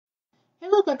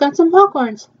look, I got some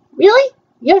popcorns. Really?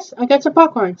 Yes, I got some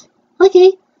popcorns.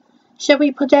 Okay. Shall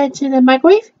we put that in the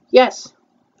microwave? Yes.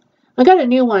 I got a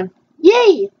new one.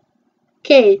 Yay!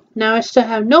 Okay, now I still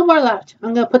have no more left.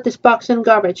 I'm gonna put this box in the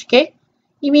garbage, okay?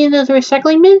 You mean in the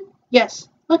recycling bin? Yes.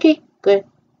 Okay, good.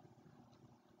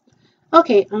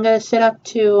 Okay, I'm gonna set up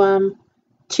to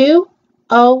 2,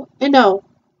 0, and 0.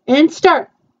 And start.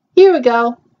 Here we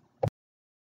go.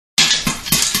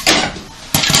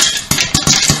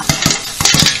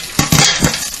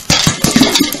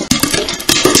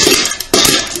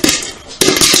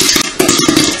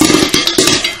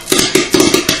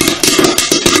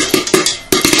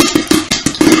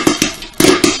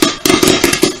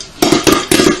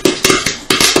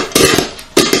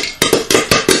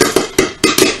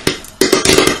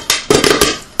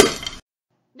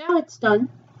 Now it's done.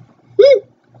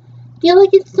 Do you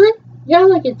like it's done? Yeah, I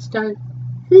like it's done.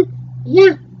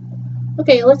 Yeah.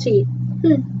 Okay, let's see.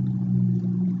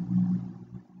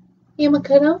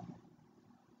 Yamakado?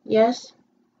 Yes.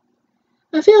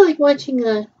 I feel like watching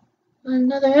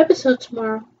another episode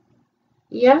tomorrow.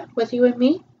 Yeah, with you and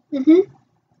me?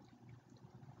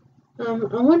 I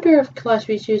wonder if Class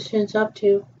Resistance up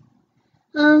to.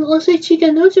 Looks like Chica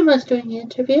Nozuma's doing an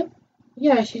interview.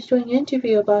 Yeah, she's doing an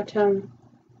interview about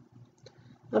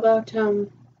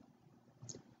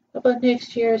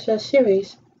next year's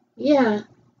series. Yeah.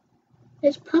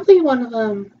 It's probably one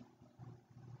of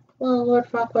Lord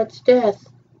Farquaad's death.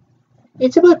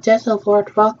 It's about death of Lord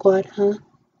Farquaad, huh?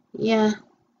 Yeah.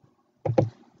 I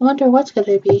wonder what's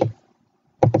gonna be.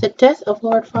 The death of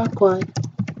Lord Farquaad.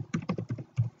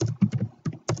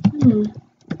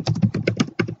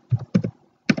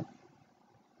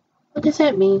 What does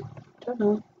that mean? Don't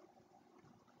know.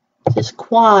 It says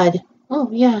quad. Oh,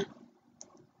 yeah.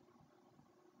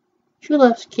 True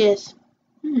Love's Kiss.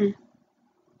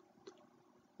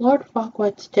 Lord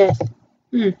Farquaad's death.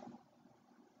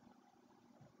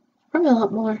 Probably a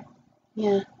lot more.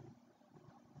 Yeah.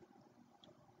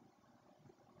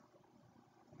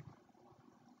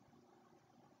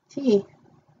 See.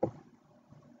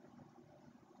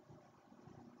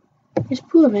 There's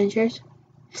Pooh Avengers.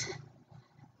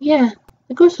 Yeah.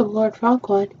 The Ghost of Lord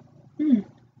Farquaad.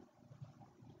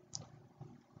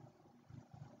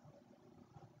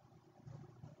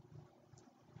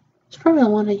 It's probably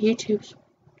on one of YouTube's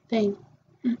thing.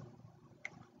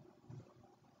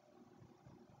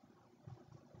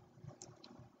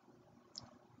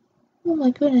 Oh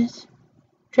my goodness.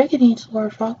 Dragon eats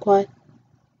Lord Farquaad.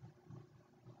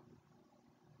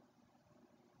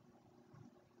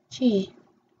 Gee.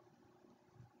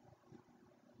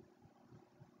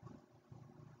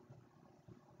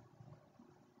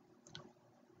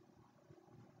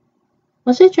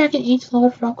 Was it Dragon eats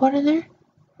Lord Farquaad in there?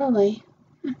 Probably.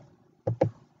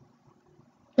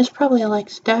 It's probably like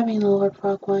stabbing the Lord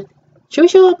Farquaad. Should we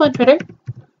show up on Twitter?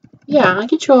 Yeah, I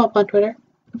can show up on Twitter.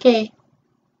 Okay.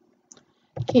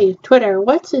 Okay, Twitter.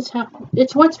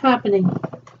 It's what's happening.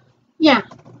 Yeah.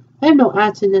 I have no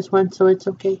ads in this one, so it's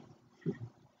okay.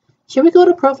 Should we go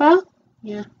to profile?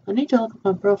 Yeah, I need to look up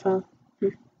my profile.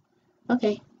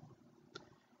 Okay.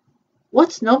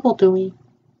 What's Noble doing?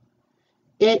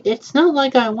 It's not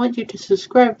like I want you to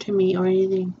subscribe to me or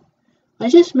anything. I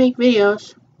just make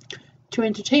videos to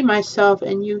entertain myself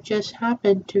and you just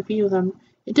happen to view them.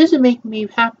 It doesn't make me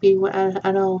happy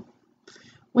at all.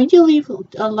 When you leave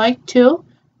a like too,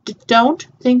 don't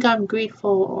think I'm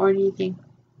grateful or anything.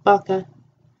 Baka.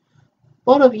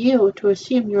 Both of you to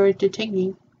assume you're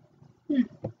entertaining. Okay,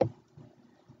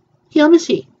 let me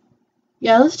see.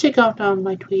 Yeah, let's check out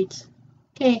my tweets.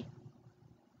 Okay.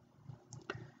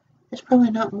 There's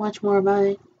probably not much more about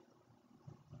it.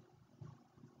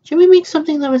 Should we make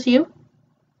something that was you?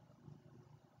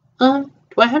 Do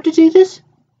I have to do this?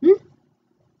 Do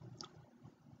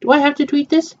I have to tweet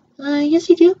this? Yes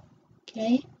you do.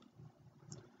 Okay.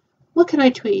 What can I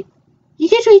tweet? You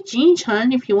can tweet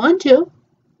Jean-chan if you want to.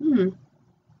 You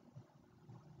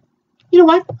know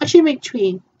what? I should make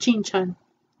tweet Jean-chan.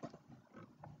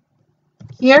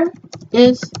 Here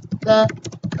is the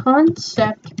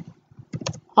concept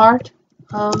art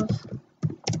of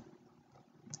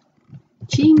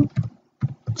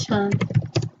Jean-chan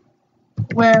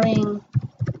wearing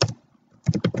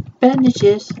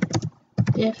bandages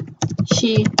if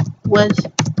she was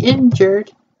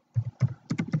injured.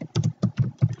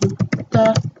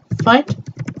 The fight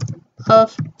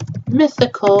of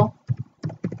mythical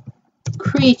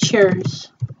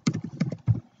creatures.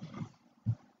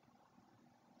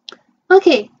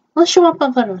 Okay, let's show up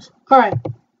on photos. Alright.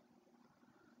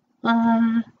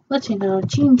 Let's see now.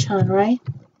 Jean-chan, right?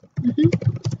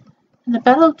 In the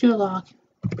Battle of Duloc.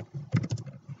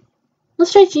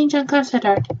 Let's try Jin-chan concept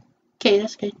art. Okay,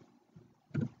 that's good.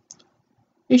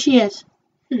 Here she is.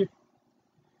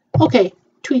 Okay,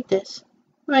 tweet this.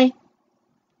 Right.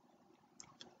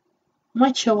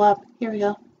 Might show up. Here we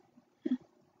go.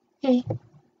 Okay.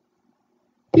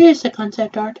 Here's the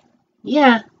concept art.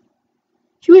 Yeah.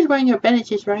 She was wearing her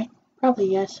bandages, right?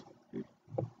 Probably yes.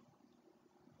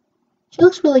 She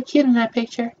looks really cute in that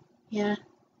picture. Yeah,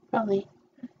 probably.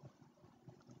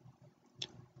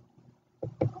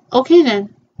 Okay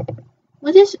then.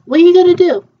 What are you gonna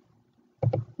do?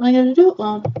 What am I gonna do?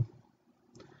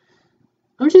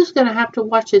 I'm just gonna have to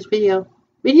watch this video.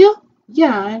 Video?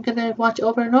 Yeah, I'm gonna watch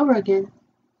over and over again.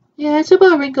 Yeah, it's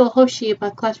about Ringo Hoshi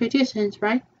about class reductions,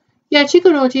 right? Yeah, Chico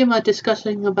Nojima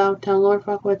discussing about Lord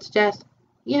Farquaad's death.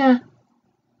 Yeah.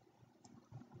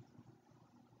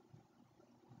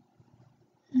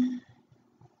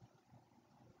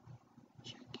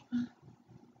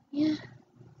 Yeah.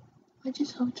 I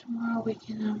just hope tomorrow we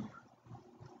can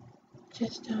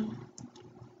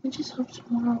I just hope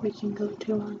tomorrow we can go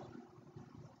to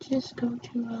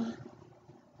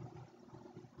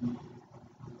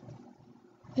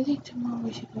I think tomorrow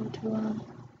we should go to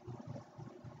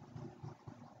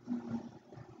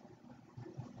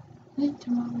I think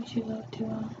tomorrow we should go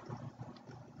to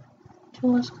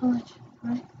West College,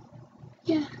 right?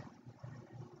 Yeah.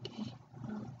 Okay.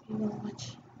 We will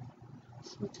watch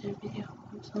some video.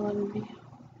 It's a lot of video.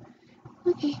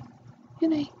 Okay. Good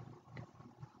night.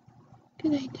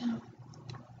 Good night,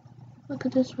 Look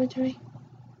at this rotary.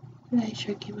 Good night,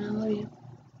 Kirima. I love you.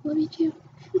 Love you too.